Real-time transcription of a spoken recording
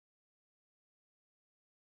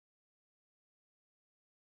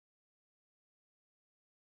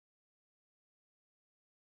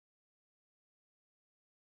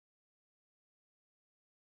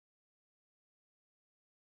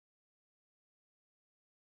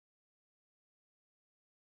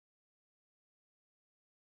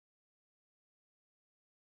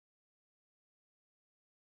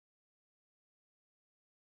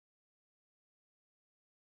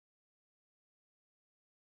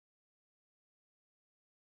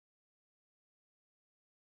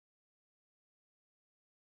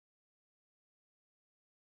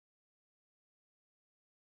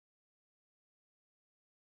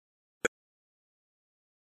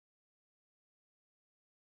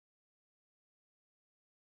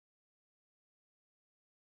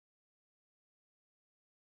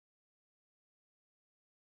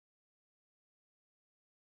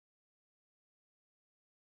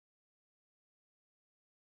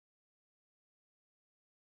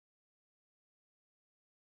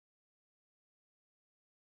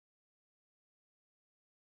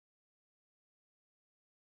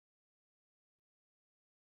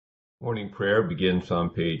Morning prayer begins on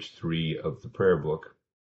page 3 of the prayer book.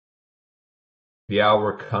 The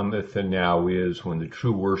hour cometh, and now is, when the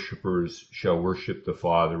true worshippers shall worship the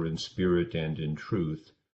Father in spirit and in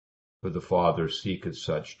truth, for the Father seeketh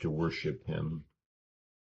such to worship him.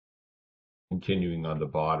 Continuing on the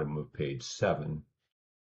bottom of page 7.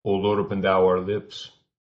 O Lord, open thou our lips,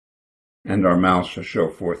 and our mouths shall show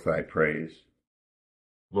forth thy praise.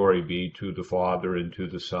 Glory be to the Father, and to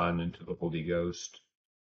the Son, and to the Holy Ghost.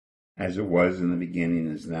 As it was in the beginning,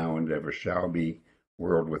 is now, and ever shall be,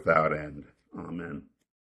 world without end. Amen.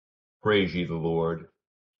 Praise ye the Lord.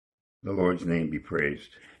 The Lord's name be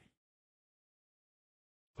praised.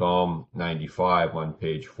 Psalm 95 on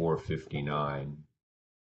page 459.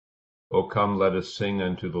 O come, let us sing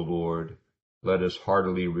unto the Lord. Let us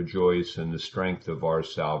heartily rejoice in the strength of our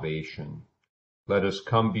salvation. Let us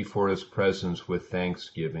come before his presence with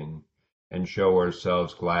thanksgiving, and show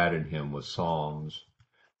ourselves glad in him with psalms.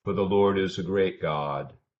 For the Lord is a great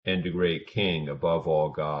God, and a great King above all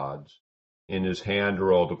gods. In his hand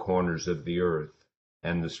are all the corners of the earth,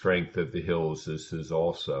 and the strength of the hills is his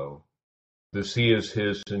also. The sea is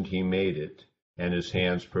his, and he made it, and his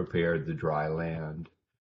hands prepared the dry land.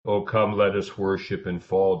 O come, let us worship and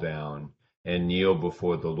fall down, and kneel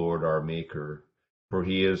before the Lord our Maker. For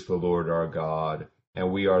he is the Lord our God,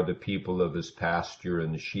 and we are the people of his pasture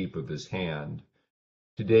and the sheep of his hand.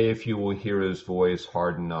 Today, if you will hear his voice,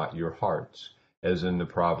 harden not your hearts, as in the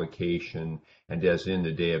provocation, and as in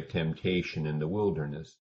the day of temptation in the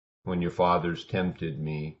wilderness, when your fathers tempted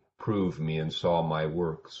me, proved me, and saw my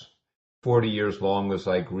works. 40 years long was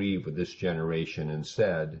I grieved with this generation, and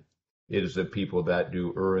said, It is a people that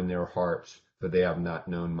do err in their hearts, for they have not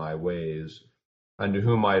known my ways. Unto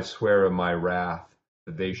whom I swear in my wrath,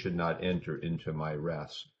 that they should not enter into my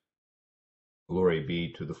rest. Glory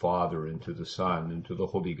be to the Father, and to the Son, and to the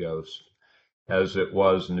Holy Ghost, as it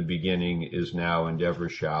was in the beginning, is now, and ever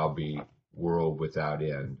shall be, world without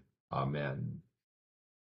end. Amen.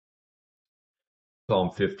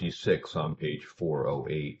 Psalm 56 on page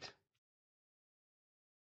 408.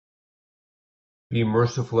 Be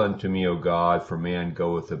merciful unto me, O God, for man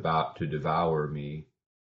goeth about to devour me.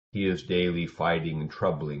 He is daily fighting and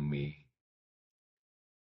troubling me.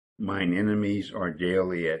 Mine enemies are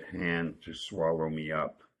daily at hand to swallow me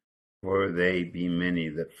up, for they be many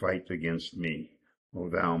that fight against me, O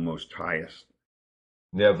thou most highest.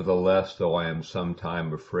 Nevertheless, though I am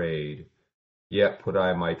sometime afraid, yet put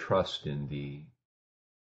I my trust in thee.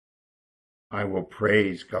 I will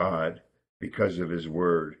praise God because of his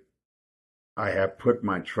word. I have put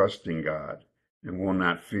my trust in God, and will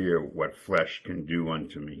not fear what flesh can do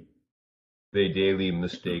unto me. They daily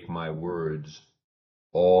mistake my words.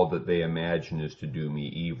 All that they imagine is to do me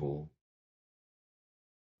evil.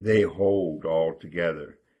 They hold all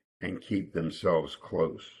together, and keep themselves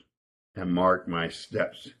close, and mark my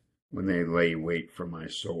steps when they lay wait for my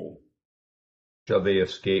soul. Shall they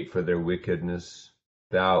escape for their wickedness?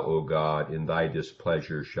 Thou, O God, in thy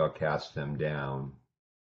displeasure shalt cast them down.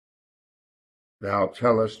 Thou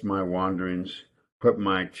tellest my wanderings, put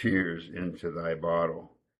my tears into thy bottle.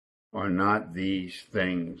 Are not these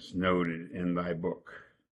things noted in thy book?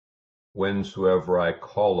 Whensoever I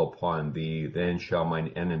call upon thee, then shall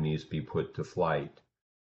mine enemies be put to flight.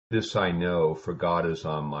 This I know, for God is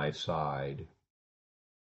on my side.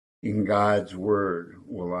 In God's word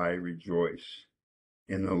will I rejoice.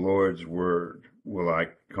 In the Lord's word will I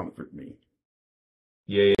comfort me.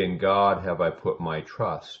 Yea, in God have I put my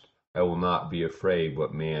trust. I will not be afraid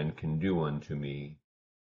what man can do unto me.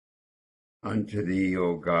 Unto thee,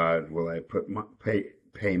 O God, will I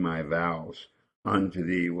pay my vows. Unto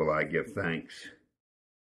thee will I give thanks.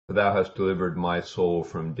 For thou hast delivered my soul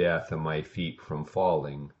from death, and my feet from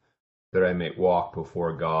falling, that I may walk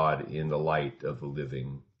before God in the light of the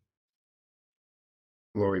living.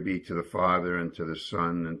 Glory be to the Father, and to the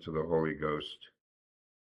Son, and to the Holy Ghost.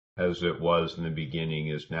 As it was in the beginning,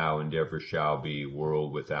 is now, and ever shall be,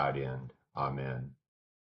 world without end. Amen.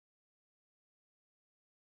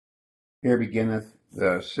 Here beginneth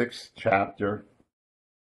the 6th chapter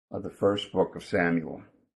of the first book of Samuel.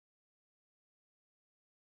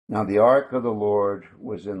 Now the ark of the Lord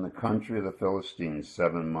was in the country of the Philistines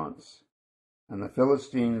 7 months. And the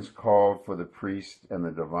Philistines called for the priests and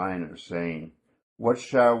the diviners, saying, What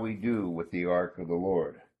shall we do with the ark of the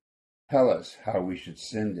Lord? Tell us how we should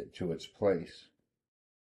send it to its place.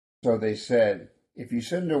 So they said, If you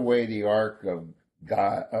send away the ark of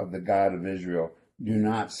the God of Israel, do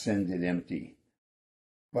not send it empty,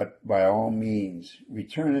 but by all means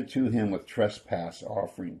return it to him with trespass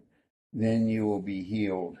offering. Then you will be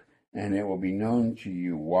healed, and it will be known to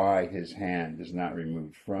you why his hand is not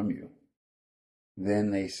removed from you.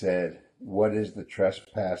 Then they said, "What is the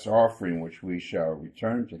trespass offering which we shall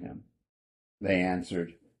return to him?" They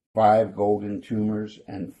answered, 5 golden tumors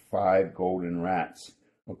and 5 golden rats,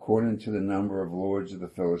 according to the number of lords of the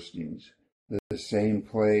Philistines. The same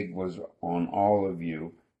plague was on all of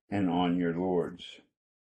you and on your lords.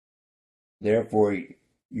 Therefore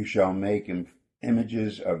you shall make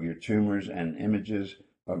images of your tumors and images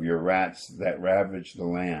of your rats that ravage the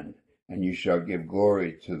land, and you shall give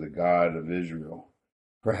glory to the God of Israel.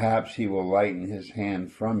 Perhaps he will lighten his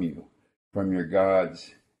hand from you, from your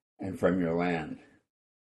gods, and from your land.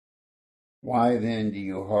 Why then do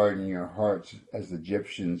you harden your hearts as the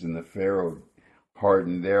Egyptians and the Pharaoh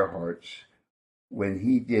hardened their hearts when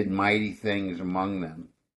he did mighty things among them?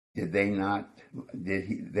 Did they not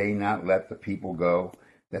let the people go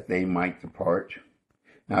that they might depart?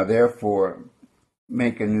 Now therefore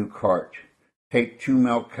make a new cart. Take 2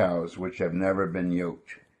 milk cows which have never been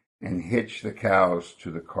yoked, and hitch the cows to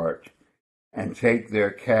the cart, and take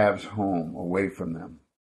their calves home away from them.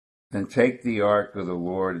 Then take the ark of the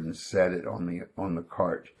Lord and set it on the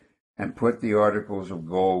cart, and put the articles of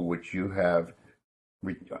gold which you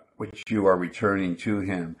are returning to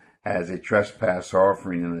him as a trespass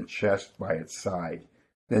offering in a chest by its side.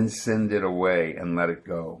 Then send it away and let it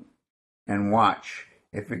go. And watch,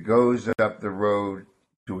 if it goes up the road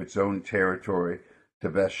to its own territory, to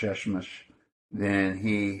Bethshemesh, then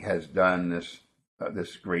he has done this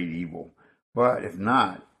great evil. But if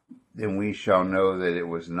not, then we shall know that it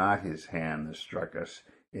was not his hand that struck us.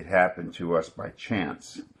 It happened to us by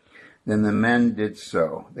chance. Then the men did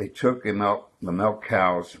so. They took the milk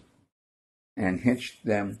cows and hitched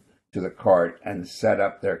them to the cart and set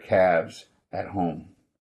up their calves at home.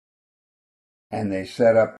 And they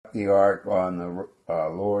set up the ark on the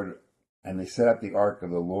Lord, and they set up the ark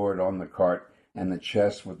of the Lord on the cart, and the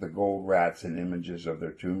chest with the gold rats and images of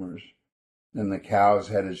their tumors. Then the cows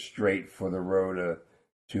headed straight for the road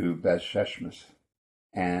to Bethshemesh,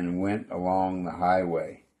 and went along the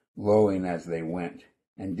highway, lowing as they went,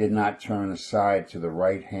 and did not turn aside to the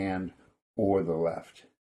right hand or the left.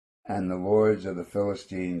 And the lords of the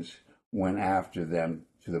Philistines went after them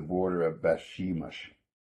to the border of Bethshemesh.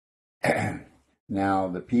 Now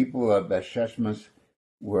the people of Bethshemesh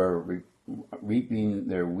were reaping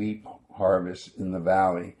their wheat harvest in the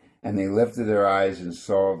valley, and they lifted their eyes and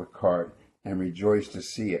saw the cart, and rejoiced to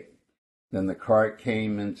see it. Then the cart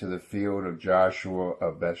came into the field of Joshua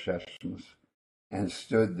of Bethshemesh, and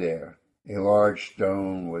stood there. A large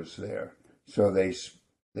stone was there. So they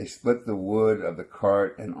split the wood of the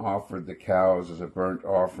cart and offered the cows as a burnt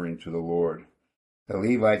offering to the Lord. The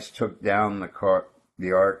Levites took down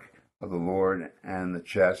the ark of the Lord and the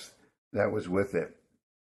chest that was with it,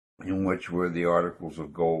 in which were the articles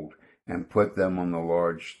of gold, and put them on the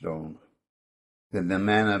large stone. Then the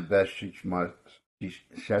men of Bethshemesh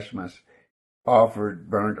offered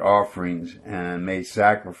burnt offerings and made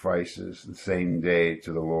sacrifices the same day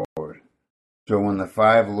to the Lord. So when the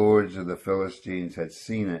 5 lords of the Philistines had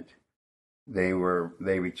seen it, they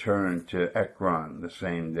returned to Ekron the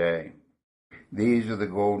same day. These are the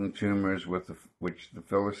golden tumors which the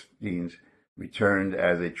Philistines returned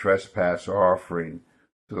as a trespass offering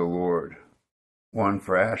to the Lord. 1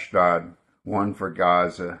 for Ashdod, 1 for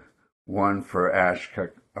Gaza, 1 for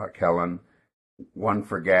Ashkelon, 1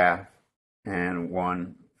 for Gath, and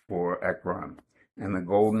 1 for Ekron. And the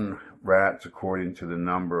golden rats according to the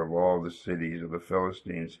number of all the cities of the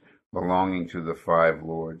Philistines belonging to the 5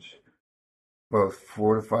 lords, both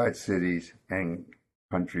fortified cities and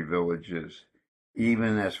country villages,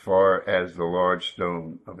 even as far as the large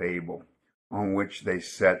stone of Abel, on which they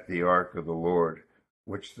set the ark of the Lord,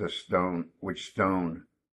 which stone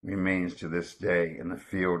remains to this day in the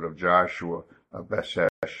field of Joshua of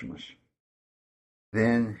Bethshemesh.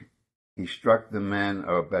 Then he struck the men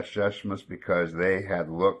of Bethshemesh because they had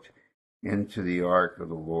looked into the ark of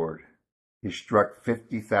the Lord. He struck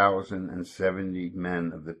 50,070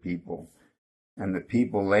 men of the people, and the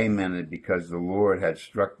people lamented because the Lord had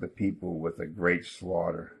struck the people with a great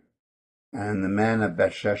slaughter. And the men of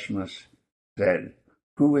Bethshemesh said,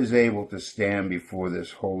 "Who is able to stand before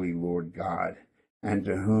this holy Lord God? And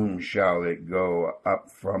to whom shall it go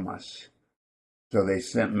up from us?" So they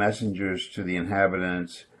sent messengers to the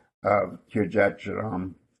inhabitants of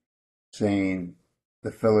Kirjathjearim, saying,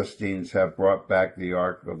 "The Philistines have brought back the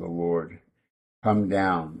ark of the Lord. Come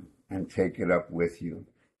down and take it up with you."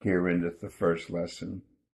 Here endeth the first lesson.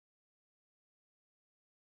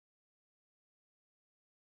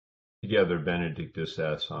 Together, Benedictus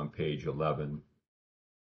S. on page 11.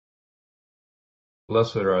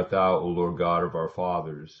 Blessed art thou, O Lord God of our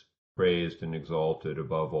fathers, praised and exalted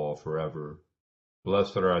above all forever.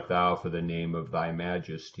 Blessed art thou for the name of thy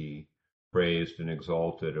majesty, praised and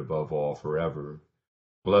exalted above all forever.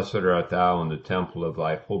 Blessed art thou in the temple of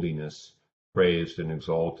thy holiness, praised and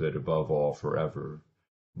exalted above all forever.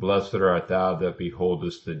 Blessed art thou that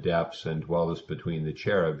beholdest the depths and dwellest between the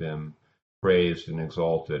cherubim, praised and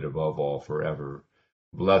exalted above all forever.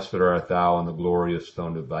 Blessed art thou in the glorious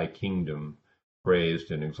throne of thy kingdom,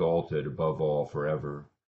 praised and exalted above all forever.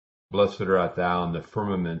 Blessed art thou in the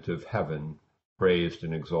firmament of heaven, praised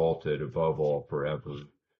and exalted above all forever.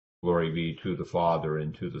 Glory be to the Father,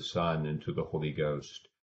 and to the Son, and to the Holy Ghost,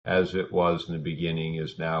 as it was in the beginning,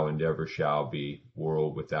 is now, and ever shall be,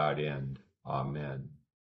 world without end. Amen.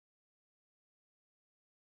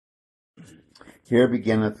 Here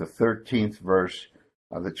beginneth the 13th verse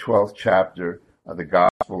of the 12th chapter of the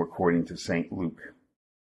Gospel according to St. Luke.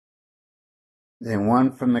 Then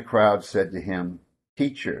one from the crowd said to him,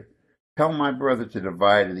 Teacher, tell my brother to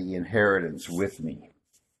divide the inheritance with me.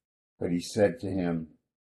 But he said to him,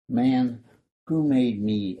 Man, who made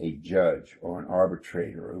me a judge or an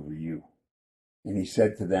arbitrator over you? And he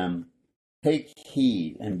said to them, Take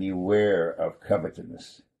heed and beware of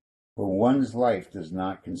covetousness, for one's life does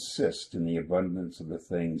not consist in the abundance of the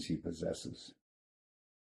things he possesses.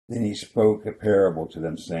 Then he spoke a parable to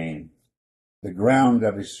them, saying, The ground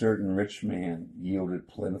of a certain rich man yielded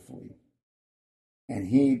plentifully. And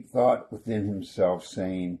he thought within himself,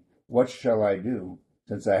 saying, What shall I do,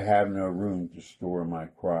 since I have no room to store my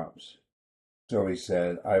crops? So he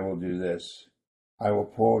said, I will do this. I will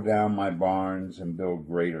pull down my barns and build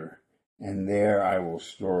greater, and there I will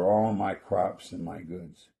store all my crops and my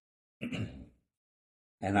goods.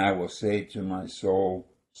 And I will say to my soul,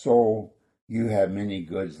 Soul, you have many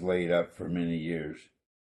goods laid up for many years.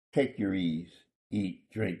 Take your ease, eat,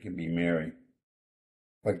 drink, and be merry.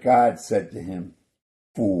 But God said to him,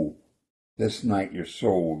 Fool, this night your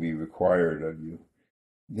soul will be required of you.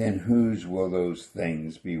 Then whose will those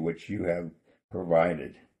things be which you have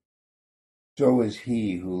provided? So is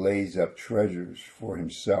he who lays up treasures for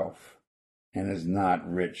himself and is not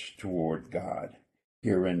rich toward God.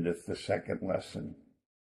 Here endeth the second lesson.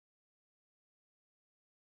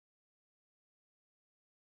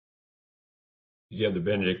 You have the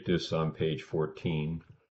Benedictus on page 14.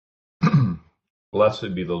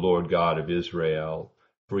 Blessed be the Lord God of Israel,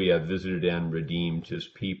 for he hath visited and redeemed his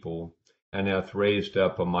people, and hath raised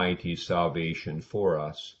up a mighty salvation for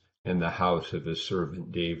us in the house of his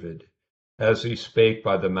servant David, as he spake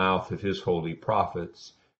by the mouth of his holy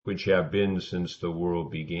prophets, which have been since the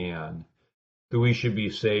world began, that we should be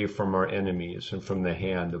saved from our enemies and from the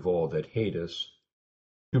hand of all that hate us,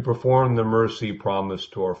 to perform the mercy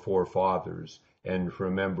promised to our forefathers, and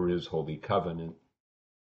remember his holy covenant,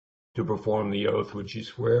 to perform the oath which he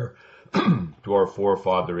sware to our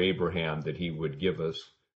forefather Abraham, that he would give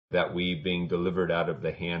us, that we, being delivered out of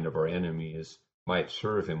the hand of our enemies, might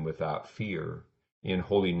serve him without fear, in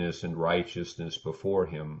holiness and righteousness before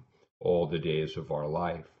him all the days of our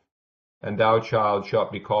life. And thou, child,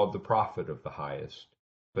 shalt be called the prophet of the highest,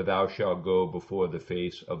 for thou shalt go before the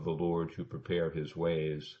face of the Lord to prepare his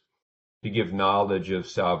ways, to give knowledge of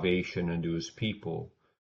salvation unto his people,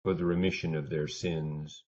 for the remission of their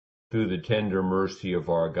sins, through the tender mercy of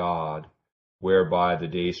our God, whereby the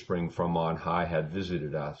dayspring from on high hath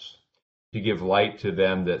visited us, to give light to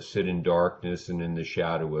them that sit in darkness and in the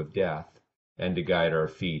shadow of death, and to guide our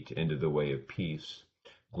feet into the way of peace.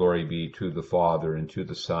 Glory be to the Father, and to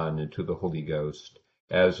the Son, and to the Holy Ghost,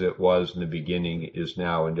 as it was in the beginning, is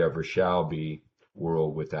now, and ever shall be,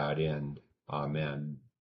 world without end. Amen.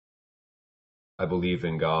 I believe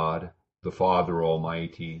in God, the Father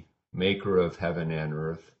Almighty, maker of heaven and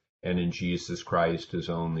earth, and in Jesus Christ, his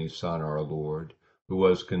only Son, our Lord, who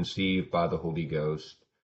was conceived by the Holy Ghost,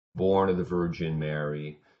 born of the Virgin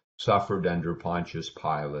Mary, suffered under Pontius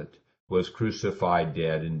Pilate, was crucified,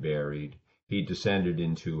 dead, and buried. He descended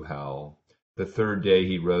into hell. The third day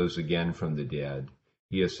he rose again from the dead.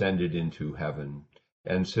 He ascended into heaven,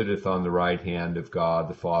 and sitteth on the right hand of God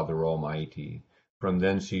the Father Almighty. From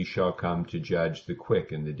thence he shall come to judge the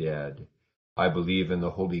quick and the dead. I believe in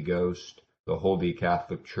the Holy Ghost, the Holy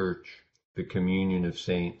Catholic Church, the communion of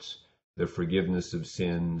saints, the forgiveness of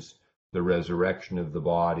sins, the resurrection of the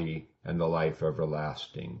body, and the life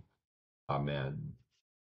everlasting. Amen.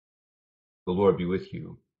 The Lord be with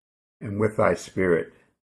you. And with thy spirit.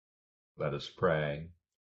 Let us pray.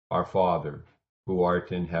 Our Father, who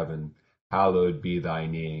art in heaven, hallowed be thy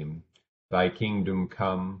name. Thy kingdom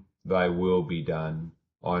come, thy will be done,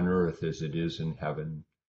 on earth as it is in heaven.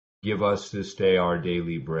 Give us this day our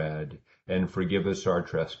daily bread, and forgive us our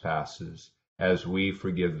trespasses, as we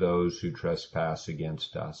forgive those who trespass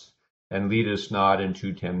against us. And lead us not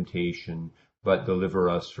into temptation, but deliver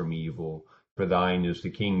us from evil. For thine is the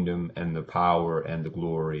kingdom, and the power, and the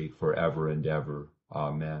glory, forever and ever.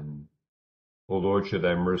 Amen. O Lord, show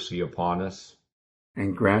thy mercy upon us.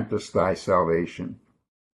 And grant us thy salvation.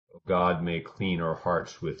 O God, may clean our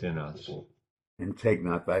hearts within us. And take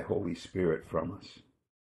not thy Holy Spirit from us.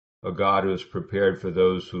 O God, who has prepared for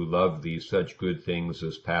those who love thee such good things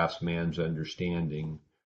as pass man's understanding,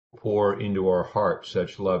 pour into our hearts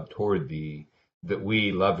such love toward thee, that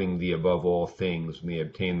we, loving thee above all things, may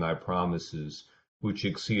obtain thy promises, which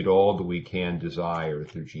exceed all that we can desire,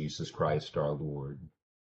 through Jesus Christ our Lord.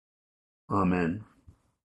 Amen.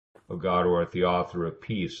 O God, who art the author of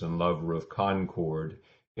peace and lover of concord,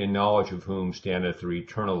 in knowledge of whom standeth our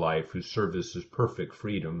eternal life, whose service is perfect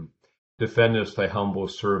freedom, defend us, thy humble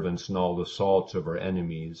servants, in all the assaults of our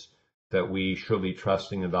enemies, that we, surely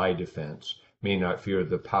trusting in thy defense, may not fear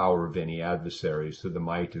the power of any adversaries, through the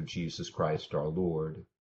might of Jesus Christ our Lord.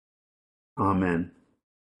 Amen.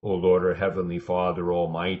 O Lord, our heavenly Father,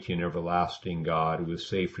 almighty and everlasting God, who has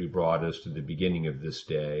safely brought us to the beginning of this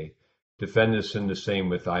day, defend us in the same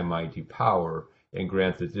with thy mighty power, and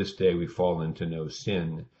grant that this day we fall into no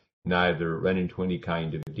sin, neither run into any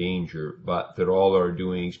kind of danger, but that all our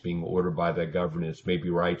doings, being ordered by thy governance, may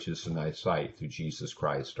be righteous in thy sight, through Jesus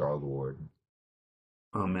Christ our Lord.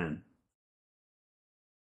 Amen.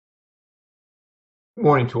 Good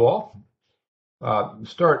morning to all.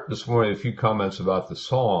 Start this morning with a few comments about the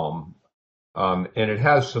psalm. And it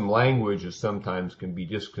has some language that sometimes can be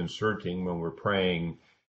disconcerting when we're praying.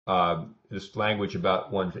 This language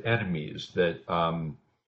about one's enemies, that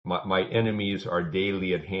my enemies are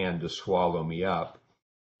daily at hand to swallow me up.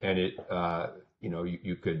 And it,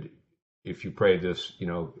 you could, if you pray this,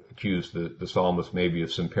 accuse the psalmist maybe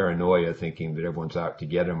of some paranoia, thinking that everyone's out to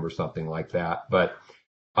get him or something like that. But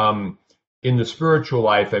in the spiritual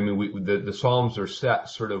life, I mean, the Psalms are set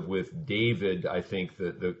sort of with David. I think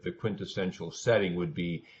the quintessential setting would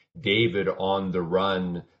be David on the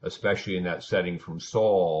run, especially in that setting from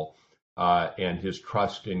Saul, and his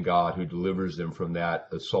trust in God, who delivers him from that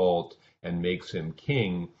assault and makes him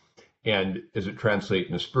king. And as it translates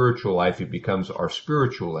in the spiritual life, it becomes our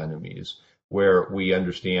spiritual enemies, where we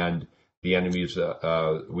understand the enemies,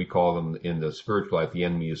 we call them in the spiritual life, the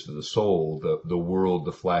enemies of the soul, the world,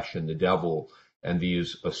 the flesh, and the devil, and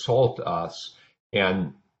these assault us.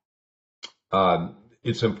 And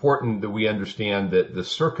it's important that we understand that the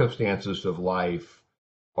circumstances of life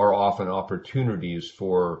are often opportunities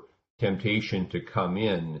for temptation to come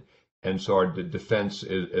in. And so our defense,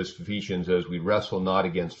 as Ephesians says, we wrestle not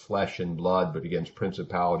against flesh and blood, but against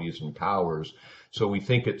principalities and powers. So we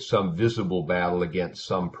think it's some visible battle against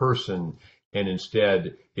some person, and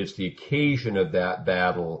instead it's the occasion of that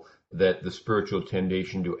battle that the spiritual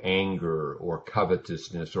temptation to anger or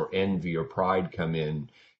covetousness or envy or pride come in.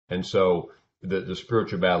 And so the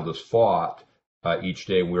spiritual battle is fought each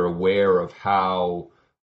day. We're aware of how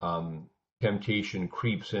temptation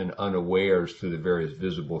creeps in unawares through the various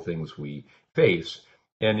visible things we face.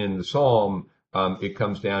 And in the psalm, it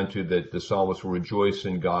comes down to that the psalmist will rejoice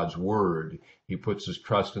in God's word. He puts his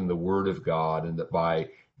trust in the word of God, and that by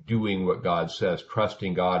doing what God says,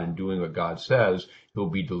 trusting God and doing what God says, he'll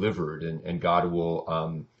be delivered, and God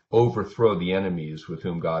will overthrow the enemies with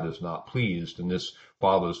whom God is not pleased. And this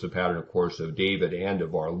follows the pattern, of course, of David and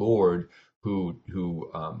of our Lord, who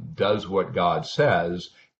does what God says,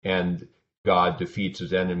 and God defeats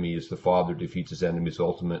his enemies. The Father defeats his enemies,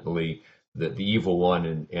 ultimately the evil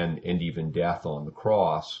one, and even death on the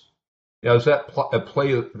cross. Now, as that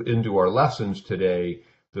play into our lessons today,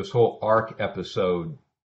 this whole ark episode,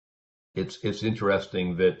 it's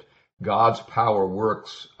interesting that God's power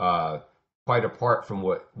works quite apart from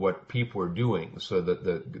what people are doing. So that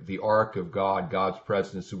the ark of God, God's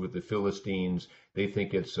presence with the Philistines, they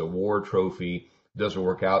think it's a war trophy. Doesn't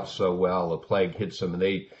work out so well. A plague hits them,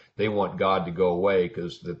 and they want God to go away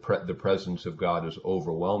because the presence of God is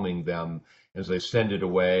overwhelming them. As they send it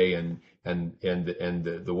away, and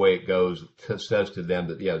the way it goes says to them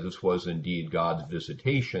that, yeah, this was indeed God's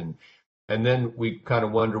visitation. And then we kind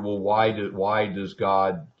of wonder, well, why does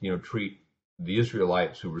God treat the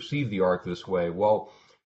Israelites who receive the ark this way? Well,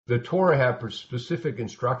 the Torah had specific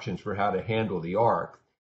instructions for how to handle the ark,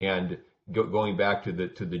 and going back to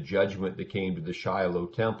the judgment that came to the Shiloh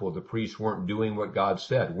temple, the priests weren't doing what God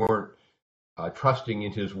said, weren't trusting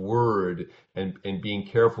in his word and being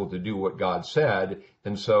careful to do what God said.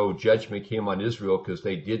 And so judgment came on Israel because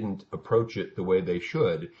they didn't approach it the way they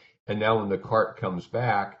should. And now when the cart comes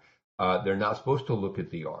back, they're not supposed to look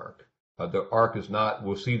at the ark. The ark is not,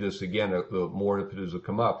 we'll see this again, more if it will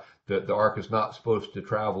come up, the ark is not supposed to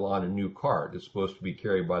travel on a new cart. It's supposed to be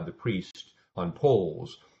carried by the priest on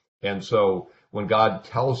poles. And so when God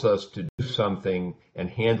tells us to do something and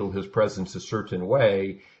handle his presence a certain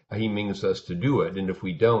way, he means us to do it. And if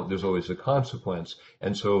we don't, there's always a consequence.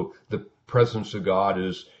 And so the presence of God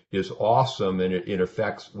is awesome, and it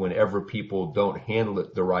affects whenever people don't handle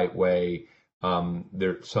it the right way.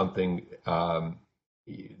 There's something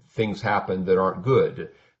things happen that aren't good,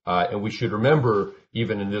 and we should remember,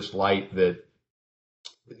 even in this light, that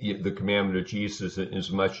the commandment of Jesus,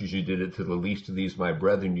 as much as you did it to the least of these, my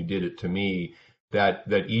brethren, you did it to me,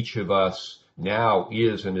 that each of us now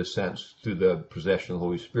is, in a sense, through the possession of the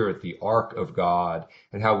Holy Spirit, the ark of God,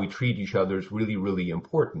 and how we treat each other is really, really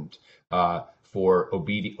important for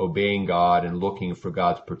obeying God and looking for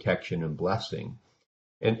God's protection and blessing.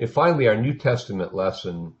 And finally, our New Testament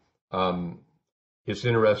lesson is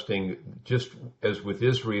interesting. Just as with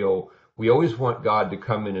Israel, we always want God to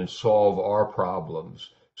come in and solve our problems.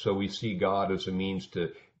 So we see God as a means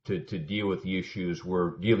to deal with the issues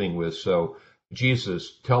we're dealing with. So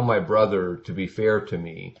Jesus, tell my brother to be fair to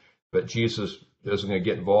me. But Jesus doesn't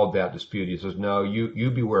get involved in that dispute. He says, no,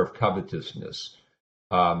 you beware of covetousness.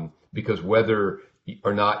 Because whether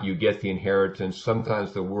or not you get the inheritance,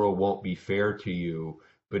 sometimes the world won't be fair to you.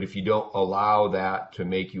 But if you don't allow that to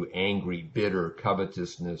make you angry, bitter,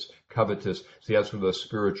 covetous, see, that's where those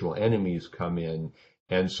spiritual enemies come in.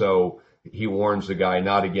 And so he warns the guy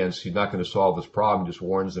he's not going to solve his problem, just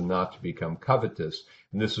warns him not to become covetous.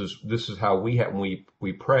 And this is how when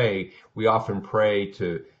we pray, we often pray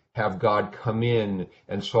to have God come in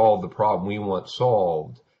and solve the problem we want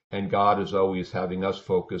solved. And God is always having us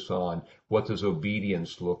focus on what does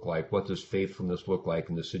obedience look like? What does faithfulness look like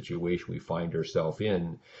in the situation we find ourselves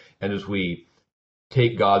in? And as we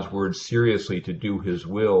take God's word seriously to do his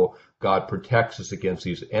will, God protects us against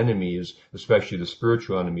these enemies, especially the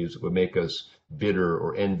spiritual enemies that would make us bitter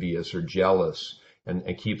or envious or jealous, and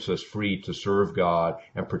keeps us free to serve God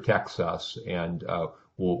and protects us, and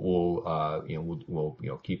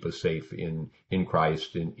will keep us safe in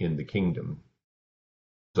Christ in the kingdom.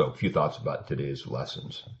 So a few thoughts about today's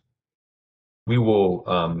lessons. We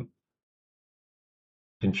will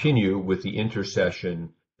continue with the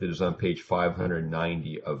intercession that is on page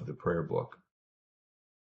 590 of the prayer book.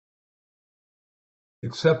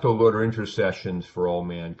 Accept, O Lord, our intercessions for all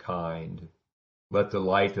mankind. Let the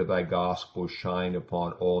light of thy gospel shine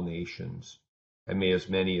upon all nations, and may as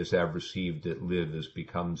many as have received it live as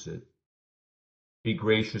becomes it. Be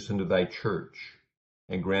gracious unto thy church,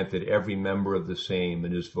 and grant that every member of the same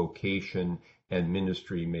in his vocation and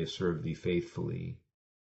ministry may serve thee faithfully.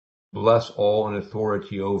 Bless all in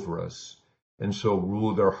authority over us, and so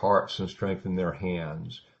rule their hearts and strengthen their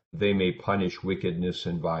hands, that they may punish wickedness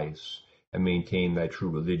and vice, and maintain thy true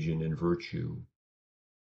religion and virtue.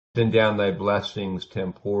 Send down thy blessings,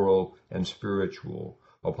 temporal and spiritual,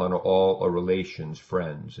 upon all our relations,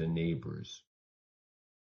 friends, and neighbors.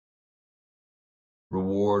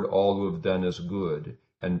 Reward all who have done us good,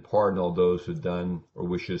 and pardon all those who have done or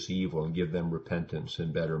wish us evil, and give them repentance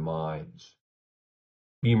and better minds.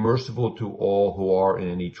 Be merciful to all who are in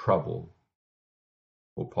any trouble.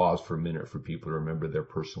 We'll pause for a minute for people to remember their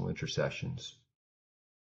personal intercessions.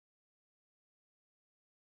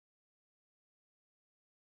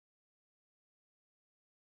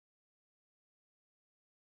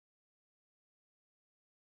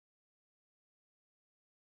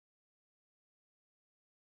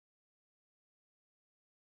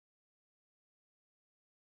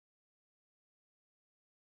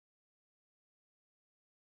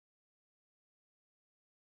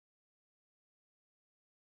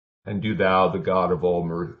 And do thou, the God of all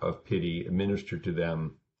of pity, minister to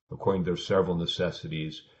them according to their several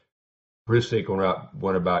necessities. For his sake,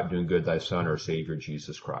 one about doing good, thy Son, our Savior,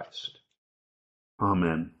 Jesus Christ.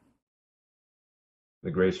 Amen.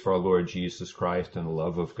 The grace of our Lord Jesus Christ, and the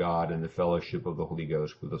love of God, and the fellowship of the Holy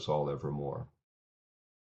Ghost with us all evermore.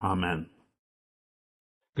 Amen.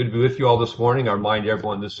 Good to be with you all this morning. I remind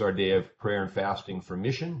everyone this is our day of prayer and fasting for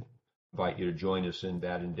mission. I invite you to join us in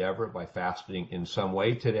that endeavor by fasting in some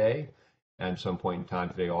way today, and some point in time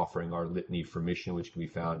today offering our litany for mission, which can be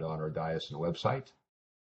found on our diocesan website.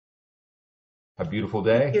 Have a beautiful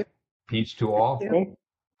day. Peace to all.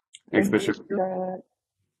 Thanks, Bishop.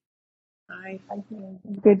 Bye.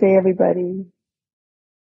 Good day, everybody.